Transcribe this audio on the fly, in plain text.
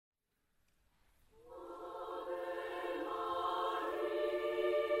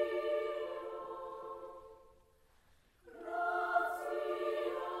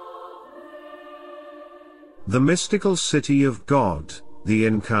The Mystical City of God, the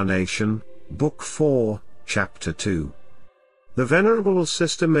Incarnation, Book 4, Chapter 2. The Venerable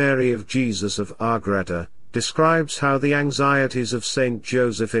Sister Mary of Jesus of Ágreda describes how the anxieties of Saint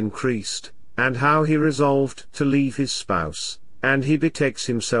Joseph increased, and how he resolved to leave his spouse, and he betakes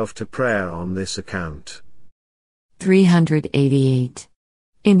himself to prayer on this account. 388.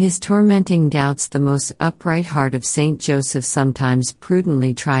 In his tormenting doubts, the most upright heart of Saint Joseph sometimes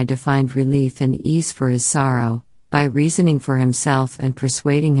prudently tried to find relief and ease for his sorrow, by reasoning for himself and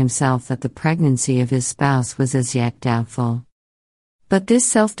persuading himself that the pregnancy of his spouse was as yet doubtful. But this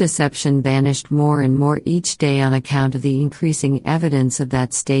self-deception vanished more and more each day on account of the increasing evidence of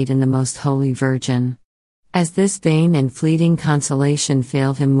that state in the Most Holy Virgin. As this vain and fleeting consolation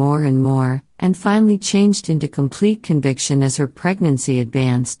failed him more and more, and finally changed into complete conviction as her pregnancy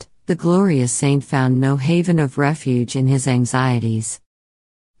advanced, the glorious saint found no haven of refuge in his anxieties.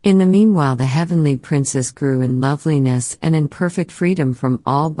 In the meanwhile, the heavenly princess grew in loveliness and in perfect freedom from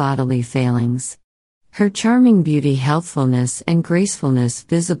all bodily failings. Her charming beauty, healthfulness, and gracefulness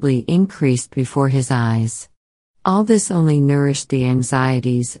visibly increased before his eyes. All this only nourished the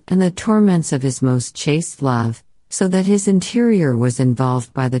anxieties and the torments of his most chaste love, so that his interior was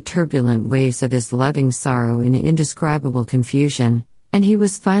involved by the turbulent waves of his loving sorrow in indescribable confusion, and he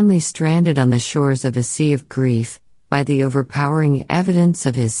was finally stranded on the shores of a sea of grief, by the overpowering evidence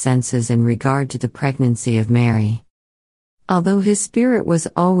of his senses in regard to the pregnancy of Mary. Although his spirit was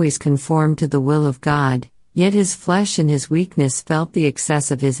always conformed to the will of God, yet his flesh in his weakness felt the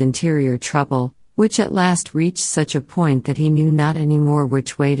excess of his interior trouble, which at last reached such a point that he knew not any more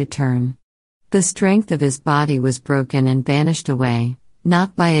which way to turn. The strength of his body was broken and vanished away,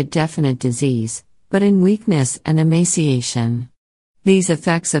 not by a definite disease, but in weakness and emaciation. These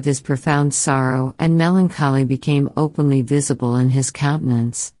effects of his profound sorrow and melancholy became openly visible in his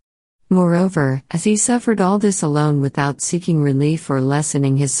countenance. Moreover, as he suffered all this alone without seeking relief or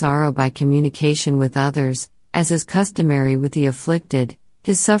lessening his sorrow by communication with others, as is customary with the afflicted,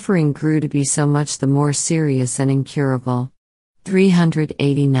 his suffering grew to be so much the more serious and incurable.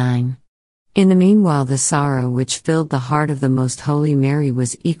 389. In the meanwhile, the sorrow which filled the heart of the Most Holy Mary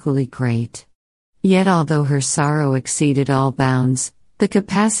was equally great. Yet although her sorrow exceeded all bounds, the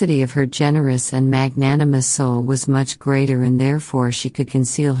capacity of her generous and magnanimous soul was much greater, and therefore she could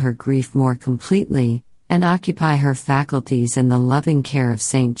conceal her grief more completely, and occupy her faculties in the loving care of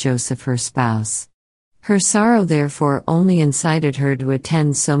Saint Joseph her spouse. Her sorrow therefore only incited her to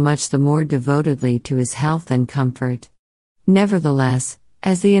attend so much the more devotedly to his health and comfort. Nevertheless,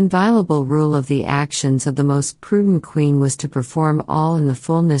 as the inviolable rule of the actions of the most prudent queen was to perform all in the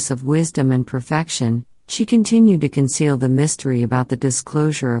fullness of wisdom and perfection, she continued to conceal the mystery about the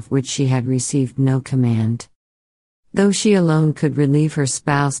disclosure of which she had received no command. Though she alone could relieve her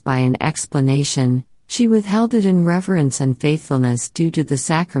spouse by an explanation, she withheld it in reverence and faithfulness due to the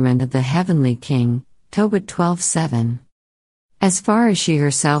sacrament of the Heavenly King, Tobit 12:7. As far as she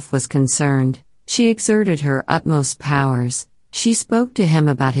herself was concerned, she exerted her utmost powers. She spoke to him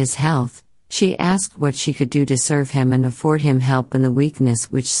about his health, she asked what she could do to serve him and afford him help in the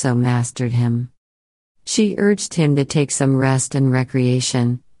weakness which so mastered him. She urged him to take some rest and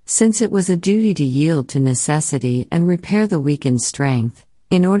recreation, since it was a duty to yield to necessity and repair the weakened strength,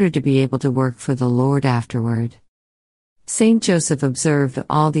 in order to be able to work for the Lord afterward. Saint Joseph observed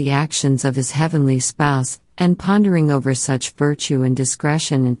all the actions of his heavenly spouse, and pondering over such virtue and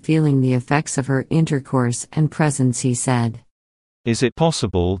discretion and feeling the effects of her intercourse and presence, he said, "Is it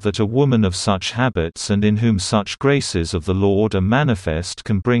possible that a woman of such habits and in whom such graces of the Lord are manifest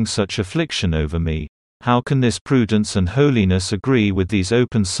can bring such affliction over me? How can this prudence and holiness agree with these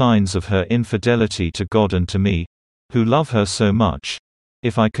open signs of her infidelity to God and to me, who love her so much?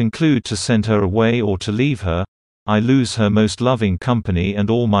 If I conclude to send her away or to leave her, I lose her most loving company and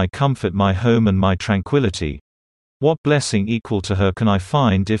all my comfort, my home and my tranquility. What blessing equal to her can I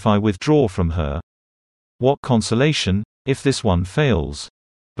find if I withdraw from her? What consolation, if this one fails?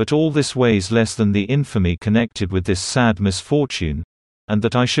 But all this weighs less than the infamy connected with this sad misfortune, and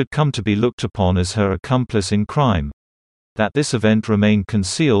that I should come to be looked upon as her accomplice in crime. That this event remain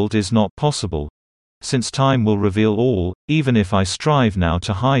concealed is not possible, since time will reveal all, even if I strive now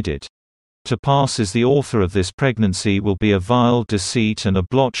to hide it. To pass as the author of this pregnancy will be a vile deceit and a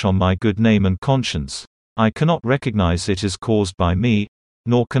blotch on my good name and conscience. I cannot recognize it as caused by me,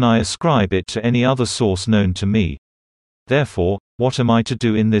 nor can I ascribe it to any other source known to me. Therefore, what am I to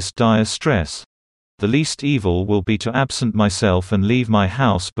do in this dire stress? The least evil will be to absent myself and leave my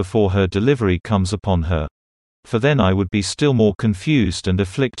house before her delivery comes upon her. For then I would be still more confused and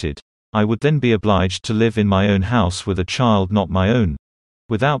afflicted. I would then be obliged to live in my own house with a child not my own.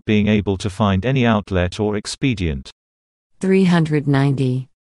 without being able to find any outlet or expedient. 390.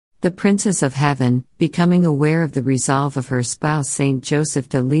 The Princess of Heaven, becoming aware of the resolve of her spouse Saint Joseph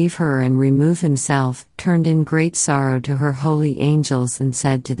to leave her and remove himself, turned in great sorrow to her holy angels and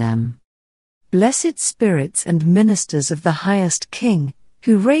said to them, Blessed spirits and ministers of the highest King,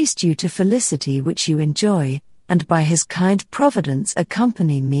 who raised you to felicity which you enjoy, and by his kind providence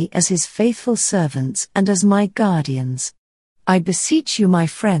accompany me as his faithful servants and as my guardians. I beseech you, my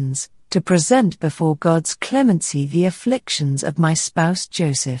friends, to present before God's clemency the afflictions of my spouse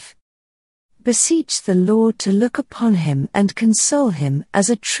Joseph. Beseech the Lord to look upon him and console him as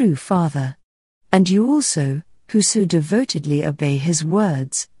a true father. And you also, who so devotedly obey his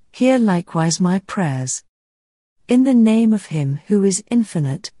words, hear likewise my prayers. In the name of him who is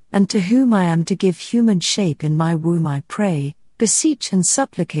infinite, and to whom I am to give human shape in my womb, I pray, beseech and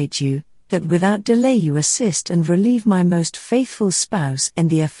supplicate you, that without delay you assist and relieve my most faithful spouse in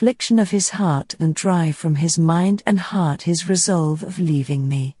the affliction of his heart and drive from his mind and heart his resolve of leaving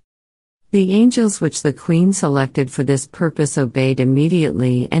me. The angels which the Queen selected for this purpose obeyed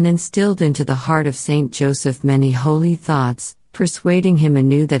immediately and instilled into the heart of Saint Joseph many holy thoughts, persuading him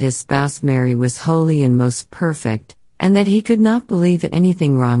anew that his spouse Mary was holy and most perfect, and that he could not believe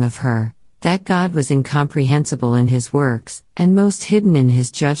anything wrong of her, that God was incomprehensible in his works, and most hidden in his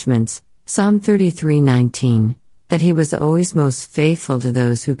judgments, Psalm 33:19, that he was always most faithful to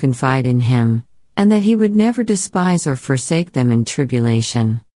those who confide in him, and that he would never despise or forsake them in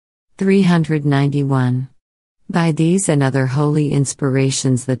tribulation. 391. By these and other holy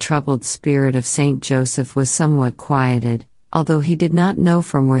inspirations the troubled spirit of Saint Joseph was somewhat quieted, although he did not know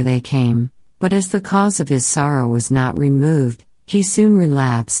from where they came, but as the cause of his sorrow was not removed, he soon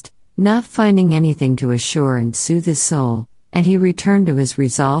relapsed, not finding anything to assure and soothe his soul, and he returned to his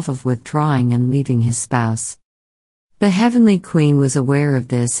resolve of withdrawing and leaving his spouse. The heavenly Queen was aware of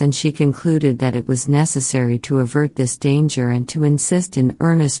this, and she concluded that it was necessary to avert this danger and to insist in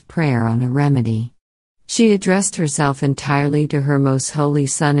earnest prayer on a remedy. She addressed herself entirely to her most holy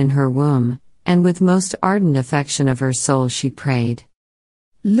Son in her womb, and with most ardent affection of her soul she prayed,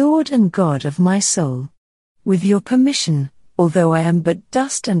 Lord and God of my soul, with your permission, although I am but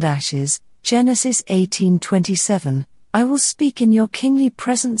dust and ashes, Genesis 18:27, I will speak in your kingly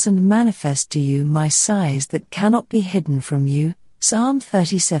presence and manifest to you my sighs that cannot be hidden from you, Psalm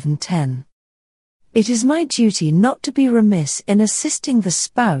 37:10. It is my duty not to be remiss in assisting the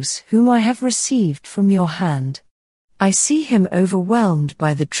spouse whom I have received from your hand. I see him overwhelmed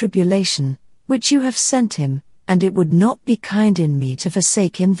by the tribulation, which you have sent him, and it would not be kind in me to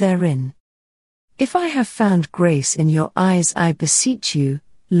forsake him therein. If I have found grace in your eyes, I beseech you,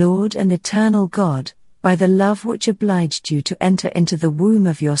 Lord and eternal God, by the love which obliged you to enter into the womb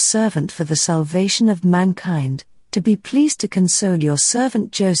of your servant for the salvation of mankind, to be pleased to console your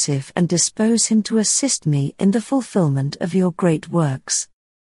servant Joseph and dispose him to assist me in the fulfillment of your great works.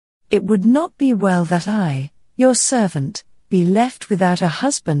 It would not be well that I, your servant, be left without a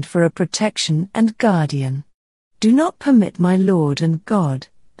husband for a protection and guardian. Do not permit my Lord and God,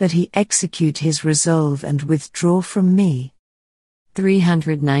 that he execute his resolve and withdraw from me.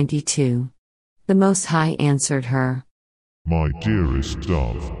 392. The Most High answered her, My dearest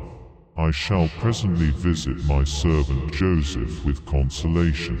dove, I shall presently visit my servant Joseph with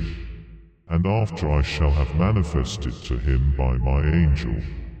consolation, and after I shall have manifested to him by my angel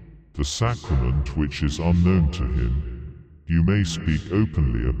the sacrament which is unknown to him, you may speak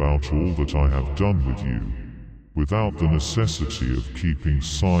openly about all that I have done with you, without the necessity of keeping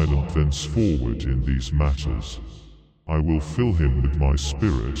silent thenceforward in these matters. I will fill him with my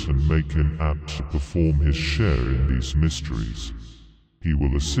spirit and make him apt to perform his share in these mysteries. He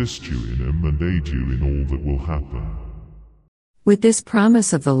will assist you in them and aid you in all that will happen. With this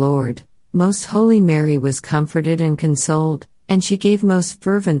promise of the Lord, Most Holy Mary was comforted and consoled, and she gave most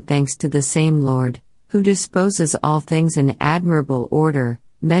fervent thanks to the same Lord, who disposes all things in admirable order,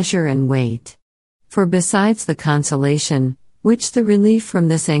 measure and weight. For besides the consolation, which the relief from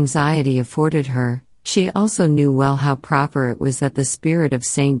this anxiety afforded her, she also knew well how proper it was that the spirit of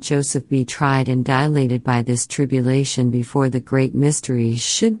Saint Joseph be tried and dilated by this tribulation before the great mysteries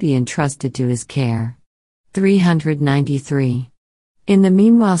should be entrusted to his care. 393. In the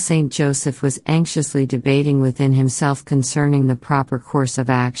meanwhile Saint Joseph was anxiously debating within himself concerning the proper course of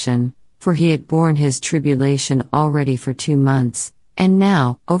action, for he had borne his tribulation already for 2 months, and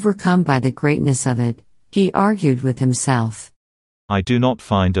now, overcome by the greatness of it, he argued with himself, I do not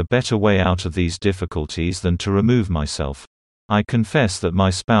find a better way out of these difficulties than to remove myself. I confess that my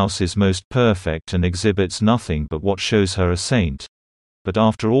spouse is most perfect and exhibits nothing but what shows her a saint. But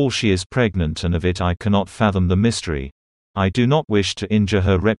after all she is pregnant, and of it I cannot fathom the mystery. I do not wish to injure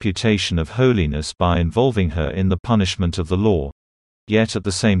her reputation of holiness by involving her in the punishment of the law. Yet at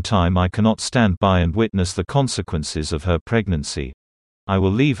the same time I cannot stand by and witness the consequences of her pregnancy. I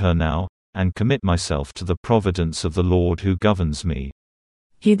will leave her now, and commit myself to the providence of the Lord who governs me."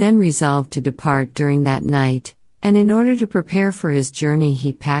 He then resolved to depart during that night, and in order to prepare for his journey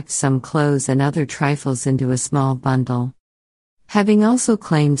he packed some clothes and other trifles into a small bundle. Having also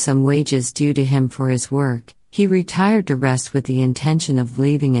claimed some wages due to him for his work, he retired to rest with the intention of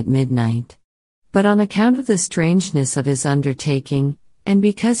leaving at midnight. But on account of the strangeness of his undertaking, and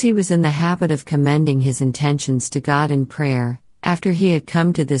because he was in the habit of commending his intentions to God in prayer, after he had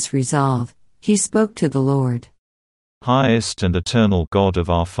come to this resolve, he spoke to the Lord. "Highest and eternal God of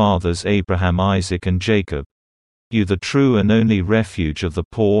our fathers Abraham, Isaac and Jacob, you the true and only refuge of the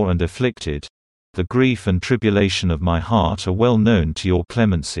poor and afflicted, the grief and tribulation of my heart are well known to your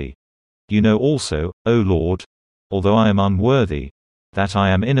clemency. You know also, O Lord, although I am unworthy, that I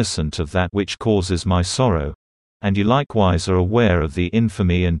am innocent of that which causes my sorrow, and you likewise are aware of the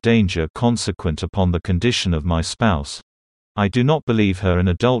infamy and danger consequent upon the condition of my spouse. I do not believe her an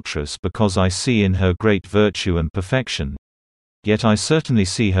adulteress because I see in her great virtue and perfection. Yet I certainly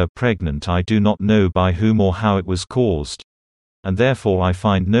see her pregnant. I do not know by whom or how it was caused. And therefore I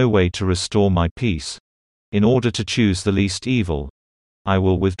find no way to restore my peace. In order to choose the least evil, I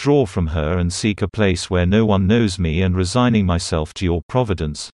will withdraw from her and seek a place where no one knows me, and resigning myself to your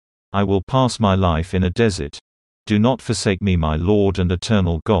providence, I will pass my life in a desert. Do not forsake me, my Lord and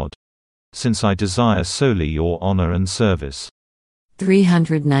eternal God, since I desire solely your honor and service."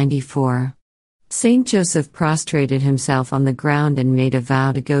 394. Saint Joseph prostrated himself on the ground and made a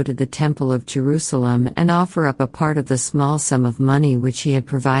vow to go to the Temple of Jerusalem and offer up a part of the small sum of money which he had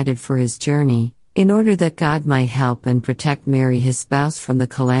provided for his journey, in order that God might help and protect Mary his spouse from the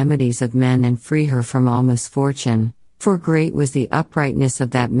calamities of men and free her from all misfortune, for great was the uprightness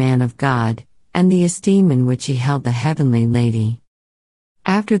of that man of God, and the esteem in which he held the heavenly Lady.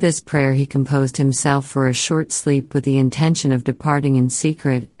 After this prayer he composed himself for a short sleep with the intention of departing in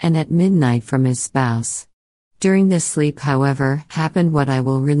secret and at midnight from his spouse. During this sleep, however, happened what I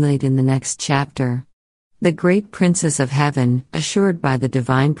will relate in the next chapter. The great Princess of Heaven, assured by the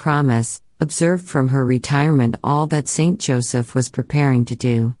divine promise, observed from her retirement all that Saint Joseph was preparing to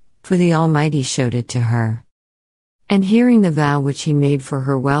do, for the Almighty showed it to her. And hearing the vow which he made for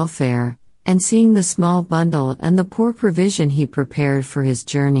her welfare, and seeing the small bundle and the poor provision he prepared for his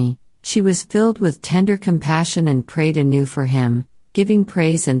journey, she was filled with tender compassion and prayed anew for him, giving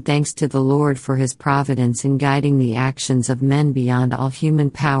praise and thanks to the Lord for his providence in guiding the actions of men beyond all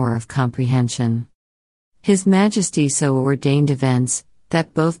human power of comprehension. His Majesty so ordained events,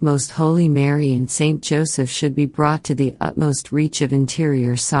 that both Most Holy Mary and Saint Joseph should be brought to the utmost reach of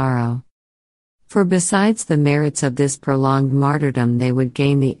interior sorrow. For besides the merits of this prolonged martyrdom, they would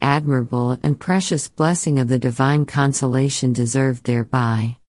gain the admirable and precious blessing of the divine consolation deserved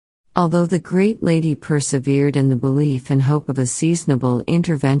thereby. Although the great Lady persevered in the belief and hope of a seasonable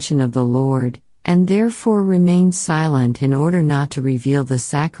intervention of the Lord, and therefore remained silent in order not to reveal the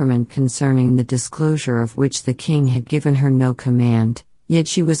sacrament concerning the disclosure of which the king had given her no command, yet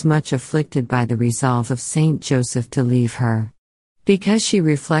she was much afflicted by the resolve of Saint Joseph to leave her. Because she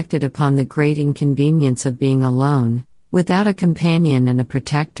reflected upon the great inconvenience of being alone, without a companion and a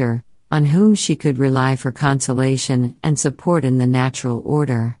protector, on whom she could rely for consolation and support in the natural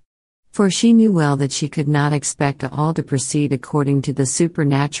order. For she knew well that she could not expect all to proceed according to the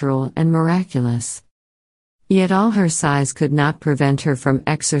supernatural and miraculous. Yet all her sighs could not prevent her from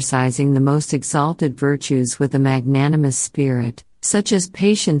exercising the most exalted virtues with a magnanimous spirit, such as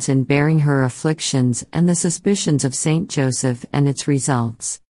patience in bearing her afflictions and the suspicions of Saint Joseph and its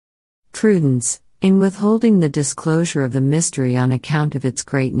results. Prudence, in withholding the disclosure of the mystery on account of its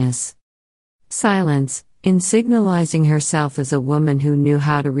greatness. Silence, in signalizing herself as a woman who knew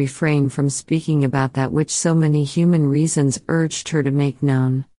how to refrain from speaking about that which so many human reasons urged her to make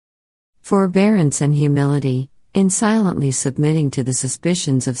known. Forbearance and humility, in silently submitting to the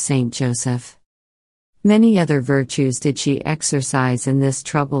suspicions of Saint Joseph. Many other virtues did she exercise in this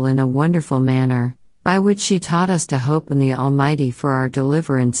trouble in a wonderful manner, by which she taught us to hope in the Almighty for our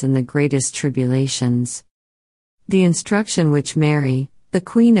deliverance in the greatest tribulations. The instruction which Mary, the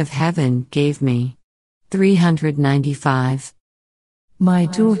Queen of Heaven, gave me. 395. My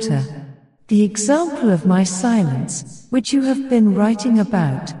daughter, the example of my silence, which you have been writing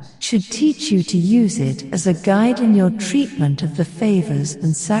about, should teach you to use it as a guide in your treatment of the favors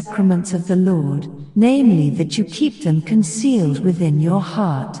and sacraments of the Lord, namely that you keep them concealed within your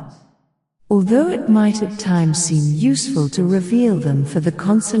heart. Although it might at times seem useful to reveal them for the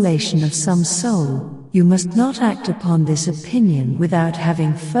consolation of some soul, you must not act upon this opinion without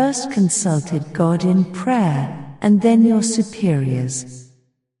having first consulted God in prayer, and then your superiors.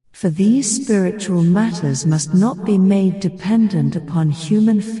 For these spiritual matters must not be made dependent upon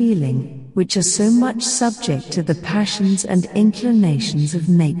human feeling, which are so much subject to the passions and inclinations of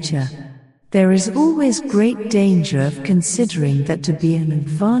nature. There is always great danger of considering that to be an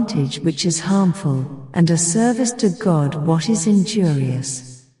advantage which is harmful, and a service to God what is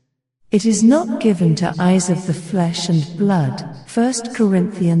injurious. It is not given to eyes of the flesh and blood, 1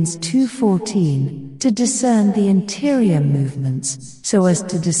 Corinthians 2:14, to discern the interior movements, so as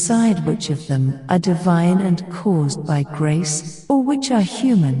to decide which of them are divine and caused by grace, or which are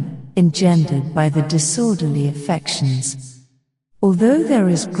human, engendered by the disorderly affections. Although there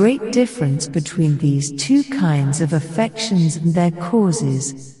is great difference between these two kinds of affections and their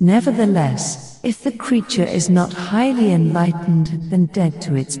causes, nevertheless, if the creature is not highly enlightened and dead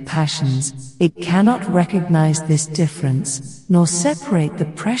to its passions, it cannot recognize this difference, nor separate the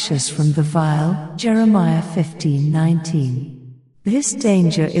precious from the vile. Jeremiah 15:19. This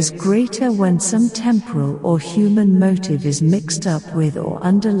danger is greater when some temporal or human motive is mixed up with or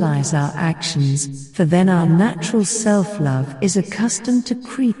underlies our actions, for then our natural self-love is accustomed to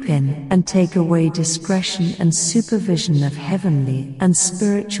creep in and take away discretion and supervision of heavenly and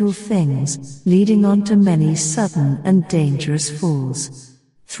spiritual things, leading on to many sudden and dangerous falls.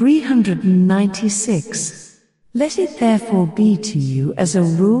 396. Let it therefore be to you as a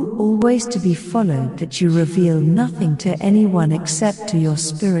rule always to be followed that you reveal nothing to anyone except to your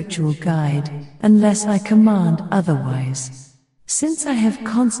spiritual guide, unless I command otherwise. Since I have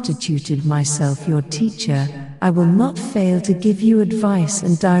constituted myself your teacher, I will not fail to give you advice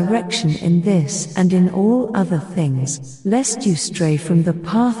and direction in this and in all other things, lest you stray from the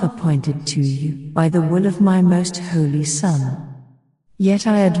path appointed to you by the will of my most holy Son. Yet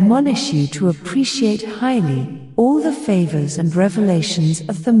I admonish you to appreciate highly all the favors and revelations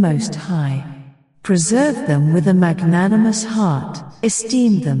of the Most High. Preserve them with a magnanimous heart,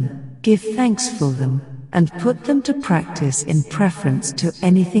 esteem them, give thanks for them, and put them to practice in preference to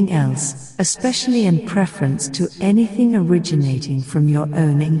anything else, especially in preference to anything originating from your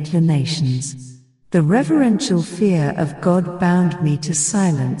own inclinations. The reverential fear of God bound me to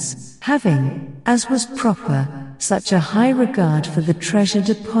silence, having, as was proper, such a high regard for the treasure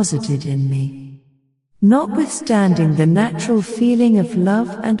deposited in me. Notwithstanding the natural feeling of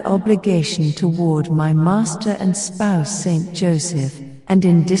love and obligation toward my master and spouse Saint Joseph, and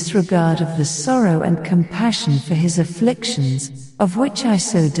in disregard of the sorrow and compassion for his afflictions, of which I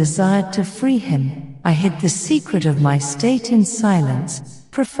so desired to free him, I hid the secret of my state in silence,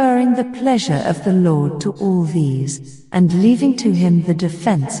 preferring the pleasure of the Lord to all these, and leaving to him the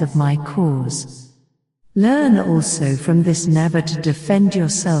defense of my cause. Learn also from this never to defend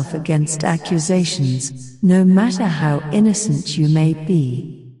yourself against accusations, no matter how innocent you may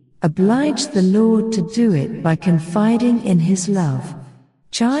be. Oblige the Lord to do it by confiding in his love.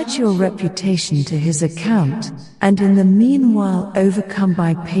 Charge your reputation to his account, and in the meanwhile overcome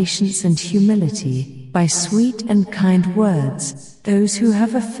by patience and humility, by sweet and kind words, those who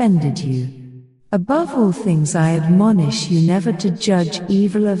have offended you. Above all things I admonish you never to judge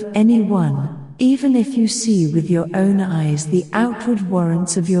evil of anyone, even if you see with your own eyes the outward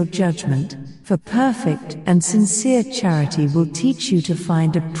warrants of your judgment, for perfect and sincere charity will teach you to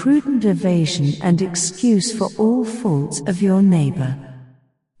find a prudent evasion and excuse for all faults of your neighbor.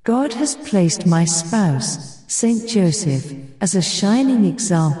 God has placed my spouse, Saint Joseph, as a shining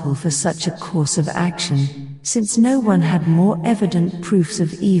example for such a course of action, since no one had more evident proofs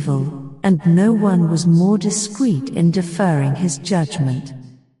of evil, and no one was more discreet in deferring his judgment.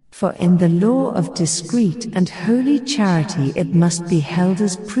 For in the law of discreet and holy charity it must be held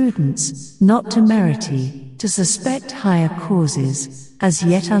as prudence, not temerity, to suspect higher causes, as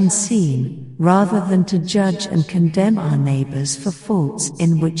yet unseen, rather than to judge and condemn our neighbors for faults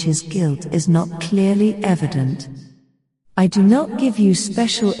in which his guilt is not clearly evident. I do not give you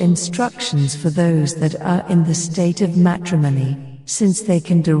special instructions for those that are in the state of matrimony, since they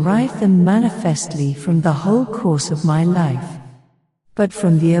can derive them manifestly from the whole course of my life. But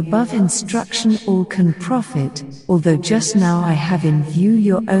from the above instruction all can profit, although just now I have in view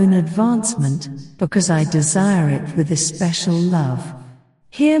your own advancement, because I desire it with especial love.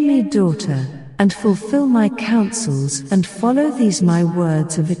 Hear me, daughter, and fulfill my counsels and follow these my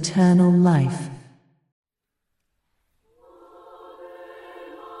words of eternal life.